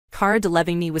Cara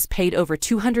Delevingne was paid over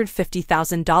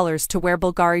 $250,000 to wear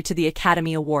Bulgari to the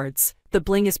Academy Awards. The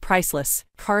bling is priceless.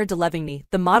 Cara Delevingne,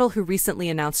 the model who recently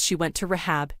announced she went to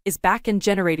rehab, is back and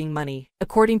generating money.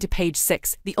 According to Page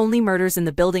 6, the Only Murders in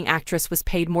the Building actress was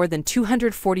paid more than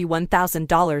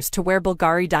 $241,000 to wear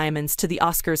Bulgari diamonds to the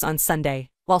Oscars on Sunday.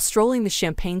 While strolling the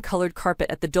champagne-colored carpet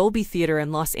at the Dolby Theater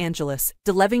in Los Angeles,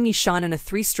 Delevingne shone in a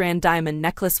 3-strand diamond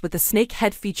necklace with a snake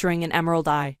head featuring an emerald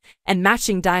eye, and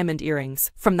matching diamond earrings,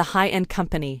 from the high-end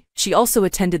company. She also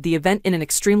attended the event in an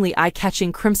extremely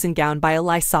eye-catching crimson gown by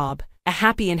Elie Saab. A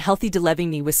happy and healthy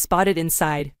Delevingne was spotted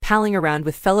inside, palling around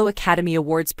with fellow Academy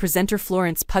Awards presenter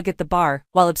Florence Pugh at the bar,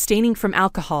 while abstaining from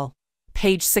alcohol.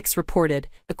 Page 6 reported,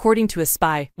 according to a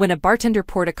spy, when a bartender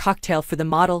poured a cocktail for the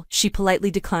model, she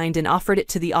politely declined and offered it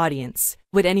to the audience.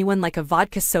 "Would anyone like a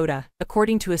vodka soda?"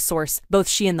 According to a source, both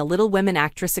she and the Little Women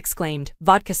actress exclaimed,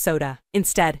 "Vodka soda."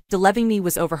 Instead, Delevingne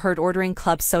was overheard ordering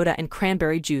club soda and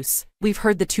cranberry juice. "We've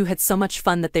heard the two had so much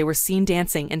fun that they were seen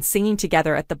dancing and singing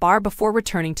together at the bar before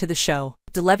returning to the show."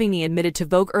 Delevingne admitted to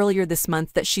Vogue earlier this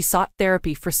month that she sought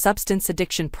therapy for substance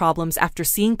addiction problems after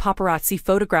seeing paparazzi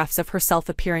photographs of herself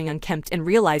appearing unkempt and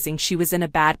realizing she was in a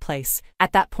bad place.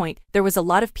 At that point, there was a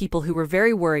lot of people who were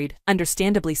very worried,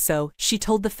 understandably so, she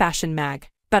told the fashion mag.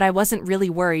 "But I wasn't really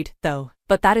worried, though.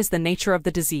 But that is the nature of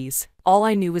the disease. All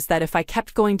I knew was that if I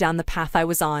kept going down the path I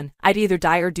was on, I'd either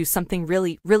die or do something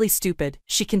really, really stupid,"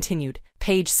 she continued.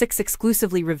 Page 6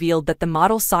 exclusively revealed that the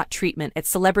model sought treatment at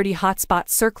celebrity hotspot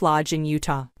Cirque Lodge in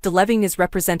Utah. Delevingne's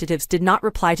representatives did not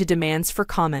reply to demands for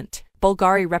comment.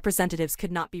 Bulgari representatives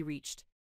could not be reached.